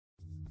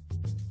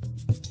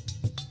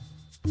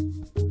Okay,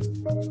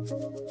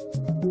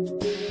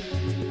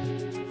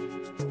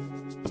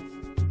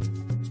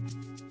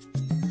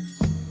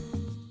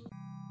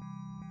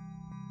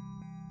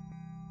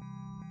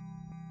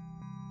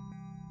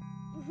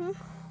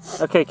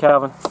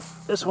 Calvin,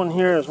 this one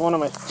here is one of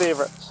my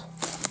favorites.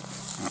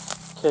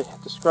 Okay,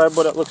 describe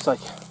what it looks like.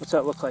 What's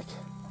that look like?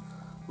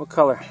 What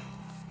color?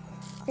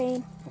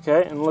 Green.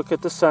 Okay, and look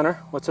at the center.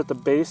 What's at the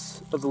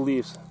base of the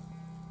leaves?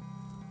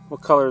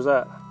 What color is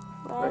that?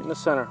 Red. Right in the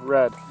center,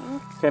 red.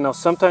 Okay, now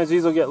sometimes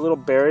these will get little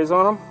berries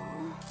on them,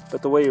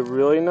 but the way you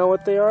really know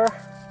what they are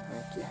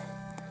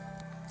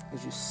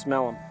is you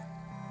smell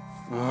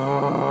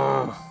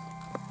them.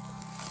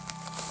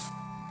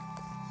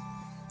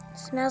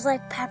 Smells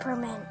like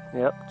peppermint.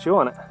 Yep, chew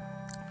on it.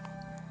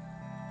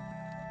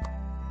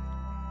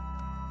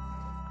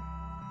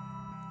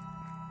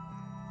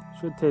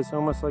 Should taste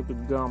almost like a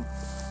gum.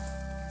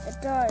 It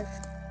does.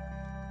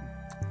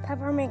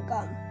 Peppermint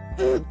gum.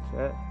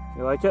 Okay,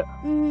 you like it?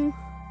 Mm-hmm.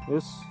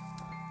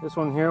 This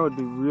one here would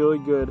be really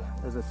good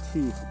as a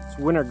tea. It's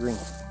wintergreen.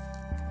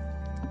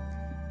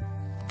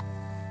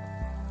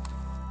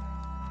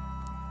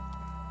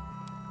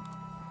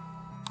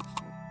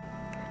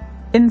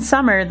 In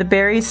summer, the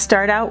berries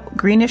start out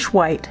greenish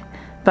white,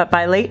 but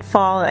by late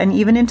fall and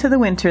even into the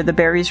winter, the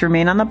berries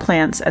remain on the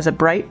plants as a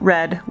bright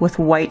red with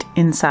white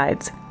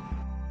insides.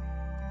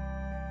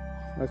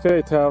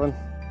 Okay, Calvin,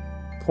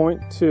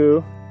 point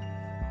to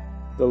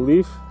the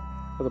leaf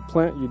of the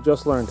plant you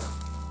just learned.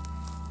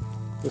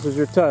 This is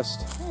your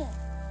test.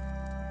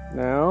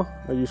 Now,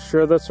 are you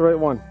sure that's the right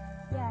one?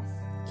 Yes.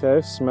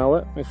 Okay, smell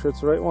it, make sure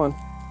it's the right one.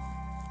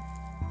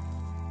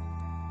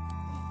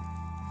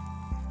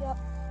 Yep.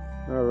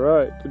 All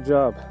right, good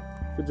job.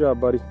 Good job,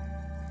 buddy.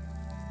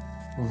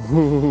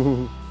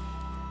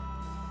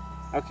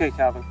 Okay,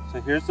 Calvin,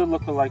 so here's the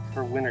look-alike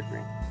for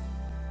wintergreen.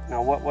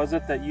 Now, what was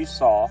it that you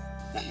saw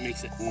that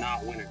makes it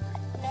not wintergreen?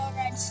 No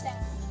red stem.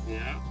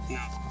 Yeah,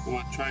 now, you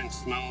want to try and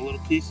smell a little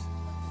piece?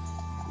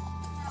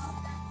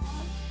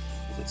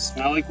 Does it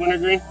smell like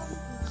wintergreen?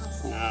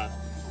 Nah,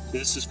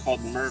 this is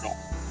called Myrtle,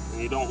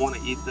 and you don't want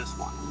to eat this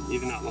one,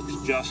 even though it looks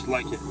just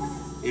like it.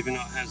 Even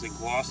though it has the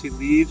glossy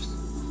leaves,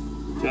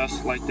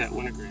 just like that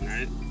wintergreen,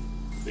 right?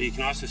 But you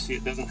can also see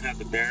it doesn't have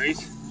the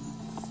berries,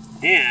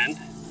 and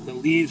the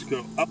leaves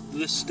grow up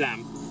the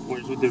stem,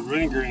 whereas with the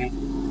wintergreen,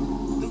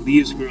 the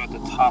leaves grow at the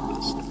top of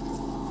the stem.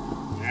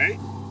 Alright?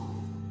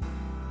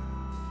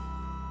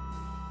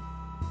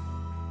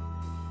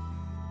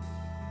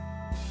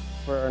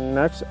 For our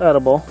next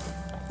edible,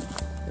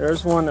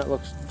 there's one that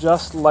looks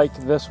just like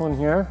this one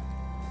here.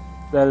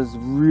 That is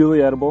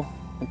really edible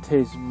and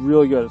tastes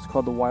really good. It's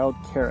called the wild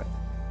carrot.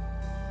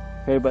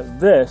 Okay, but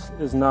this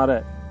is not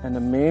it. And the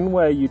main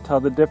way you tell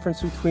the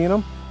difference between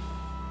them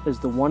is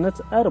the one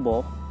that's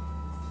edible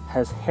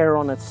has hair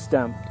on its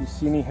stem. Do you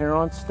see any hair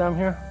on its stem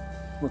here?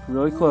 Look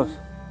really close.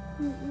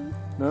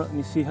 No, and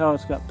you see how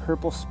it's got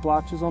purple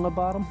splotches on the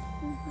bottom?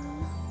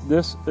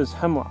 This is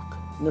hemlock.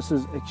 And this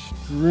is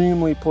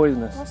extremely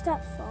poisonous. What's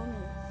that foamy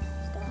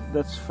stuff?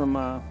 That's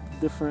from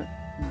different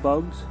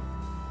bugs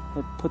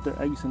that put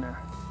their eggs in there.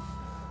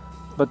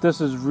 But this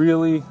is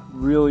really,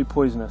 really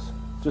poisonous.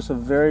 Just a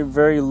very,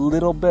 very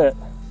little bit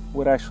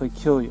would actually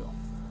kill you.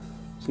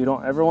 So you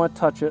don't ever want to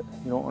touch it.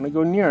 You don't want to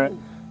go near it.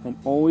 And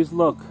always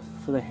look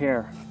for the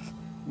hair.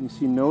 You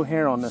see no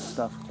hair on this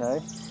stuff,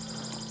 okay?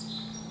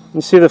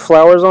 You see the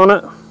flowers on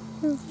it?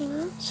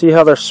 See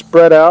how they're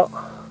spread out?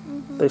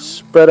 They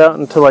spread out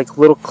into like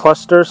little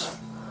clusters.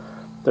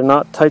 They're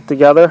not tight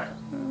together.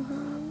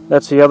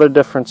 That's the other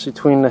difference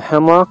between the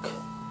hemlock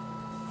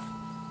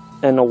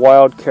and the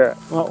wild carrot.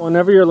 Well,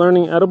 whenever you're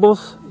learning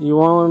edibles, you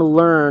want to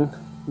learn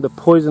the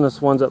poisonous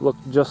ones that look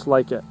just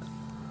like it.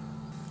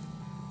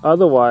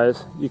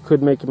 Otherwise, you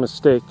could make a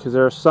mistake because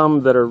there are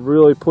some that are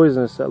really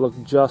poisonous that look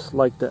just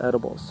like the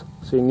edibles.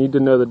 So you need to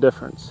know the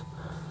difference.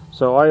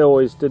 So I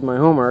always did my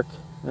homework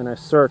and I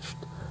searched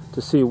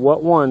to see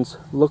what ones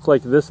look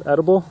like this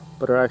edible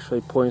but are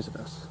actually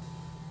poisonous.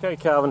 Okay,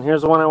 Calvin,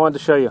 here's the one I wanted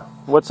to show you.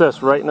 What's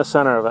this right in the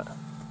center of it?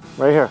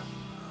 Right here.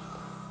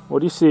 What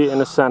do you see in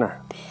the center?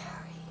 Berry.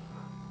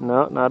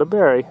 No, not a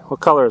berry. What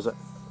color is it?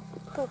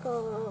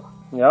 Purple.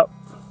 Yep.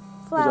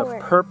 Flower.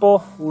 There's a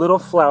purple little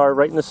flower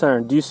right in the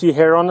center. Do you see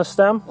hair on the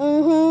stem?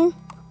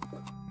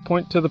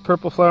 Point to the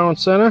purple flower in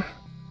the center.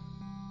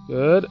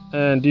 Good.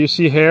 And do you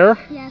see hair?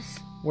 Yes.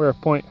 Where?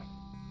 Point.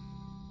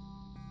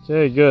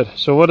 Okay, good.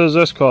 So what is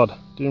this called?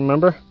 Do you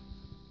remember?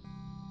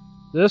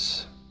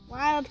 This?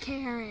 Wild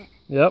carrot.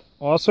 Yep.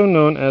 Also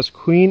known as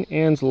Queen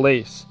Anne's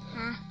lace.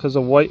 Because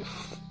the white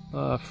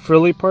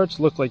frilly parts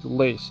look like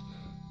lace.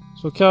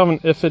 So Calvin,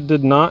 if it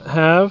did not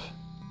have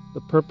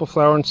the purple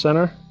flower in the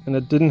center and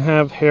it didn't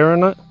have hair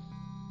in it,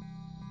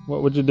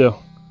 what would you do?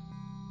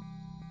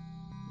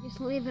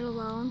 Just leave it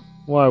alone.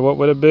 Why? What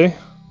would it be?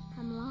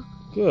 Hemlock.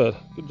 Good.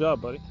 Good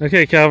job, buddy.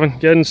 Okay, Calvin,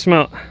 get ahead and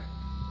smell it.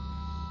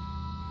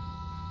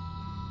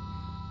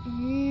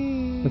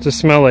 What's it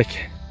smell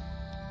like?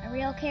 A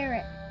real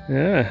carrot.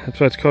 Yeah, that's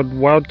why it's called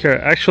wild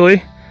carrot.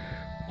 Actually,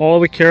 all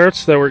the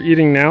carrots that we're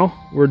eating now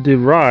were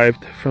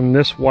derived from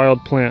this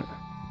wild plant.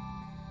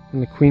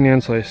 And the Queen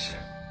Anne slice.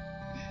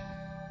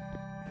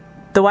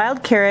 The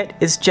wild carrot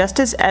is just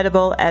as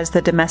edible as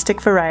the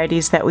domestic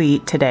varieties that we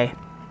eat today.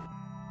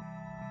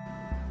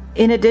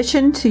 In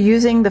addition to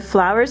using the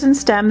flowers and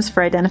stems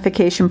for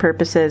identification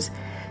purposes,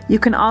 you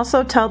can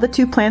also tell the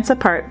two plants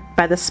apart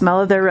by the smell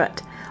of their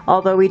root,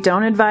 although we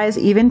don't advise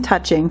even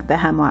touching the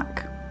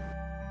hemlock.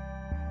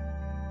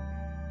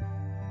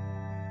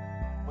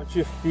 Once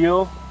you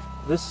feel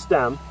this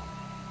stem,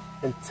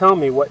 and tell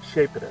me what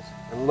shape it is,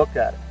 and look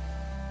at it.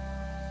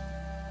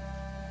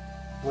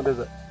 What is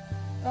it?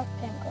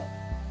 Rectangle.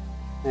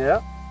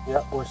 Yeah,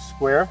 or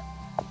square.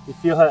 You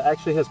feel how it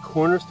actually has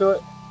corners to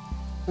it?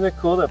 Isn't it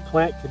cool that a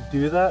plant could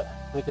do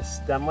that? Make a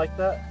stem like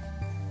that?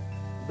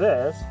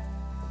 This,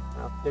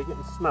 now take it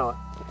and smell it.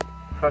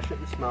 Crush it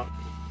and smell it.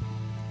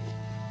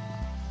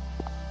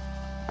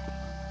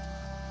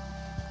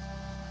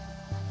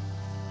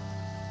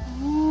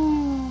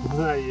 Isn't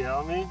that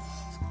yummy?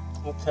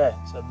 Okay,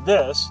 so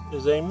this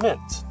is a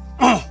mint.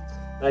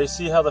 Now you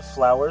see how the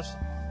flowers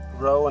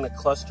grow in a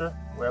cluster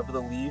wherever the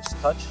leaves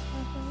touch?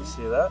 You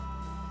see that?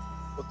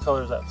 What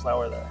color is that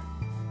flower there?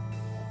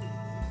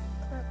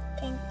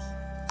 Pink.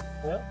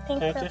 Yeah, Pink,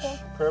 pinkish,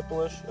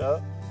 purple. purplish, yeah.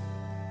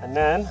 And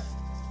then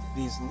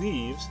these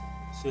leaves,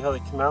 see how they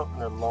come out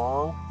and they're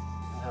long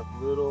and have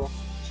little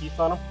teeth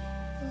on them?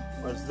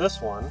 Whereas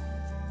this one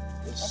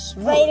is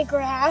smooth. Blade of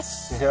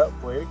grass. Yep,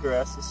 blade of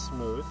grass is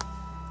smooth.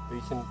 But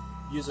you can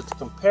use it to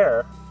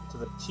compare to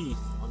the teeth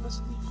on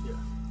this leaf here.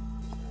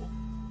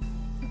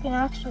 You can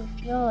actually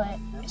feel it.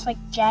 It's like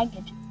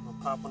jagged. We'll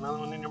pop another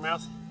one in your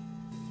mouth.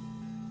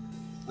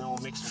 Now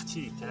we'll make some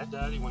tea, okay?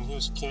 Daddy, when he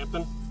was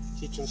camping,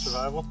 teaching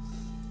survival,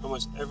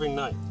 almost every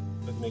night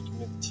would make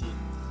mint tea.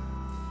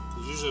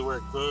 Because usually where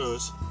it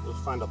grows, you'll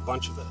find a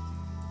bunch of it.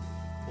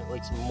 It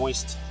likes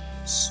moist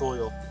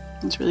soil.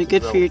 It's really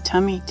good for your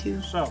tummy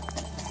too. So,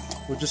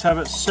 we'll just have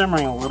it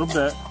simmering a little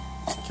bit,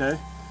 okay?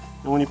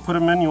 And when you put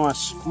them in, you want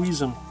to squeeze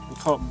them. We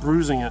call it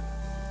bruising it.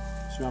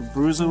 So you want to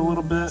bruise it a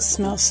little bit. It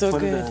smells so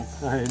put good. It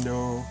in. I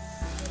know.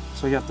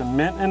 So you got the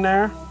mint in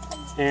there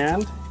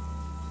and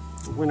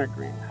the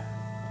wintergreen.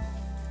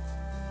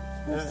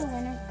 Where's the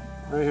winter?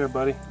 Right here,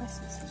 buddy.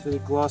 See the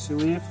glossy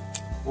leaf?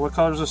 What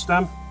color is the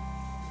stem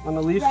on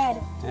the leaf?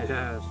 Red.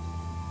 Yes.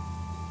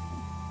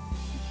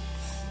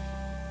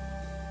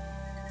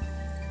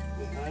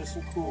 Get nice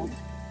and cool.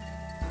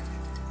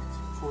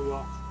 Cool you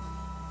off.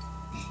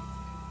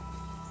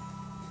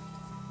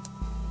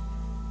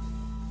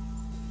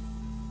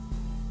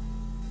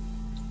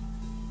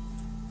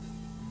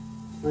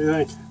 What do you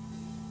think?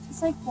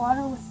 It's like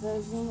water with the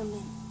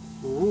zingamint.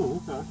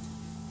 Okay.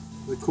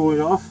 Does it cool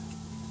you off?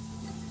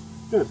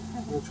 Good.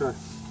 Let me try.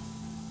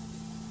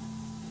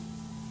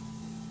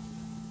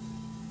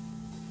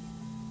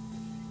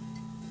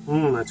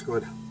 That's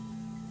good.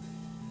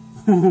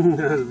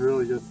 That is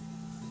really good.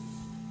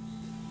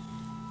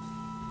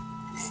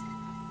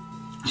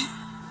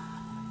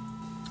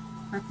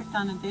 Perfect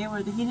on a day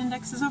where the heat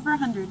index is over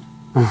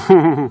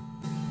 100.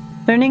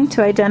 Learning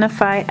to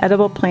identify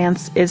edible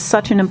plants is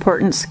such an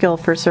important skill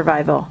for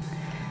survival.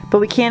 But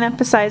we can't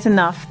emphasize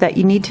enough that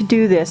you need to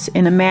do this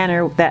in a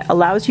manner that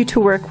allows you to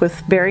work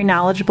with very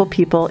knowledgeable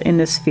people in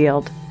this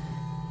field.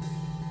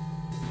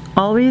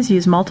 Always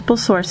use multiple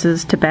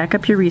sources to back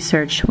up your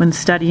research when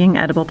studying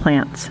edible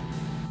plants.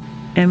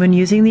 And when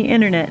using the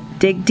internet,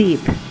 dig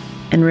deep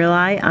and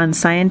rely on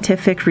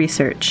scientific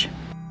research.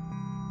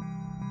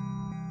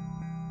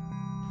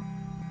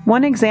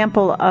 One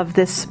example of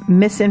this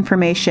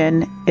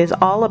misinformation is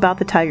all about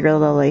the tiger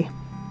lily.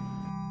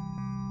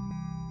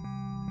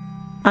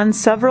 On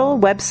several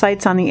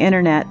websites on the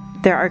internet,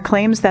 there are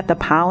claims that the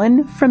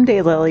pollen from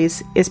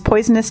daylilies is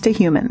poisonous to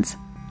humans.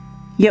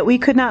 Yet we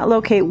could not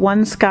locate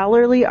one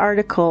scholarly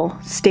article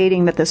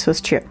stating that this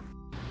was true.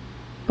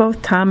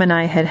 Both Tom and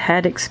I had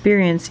had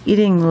experience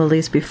eating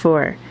lilies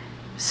before,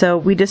 so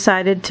we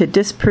decided to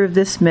disprove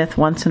this myth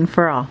once and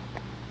for all.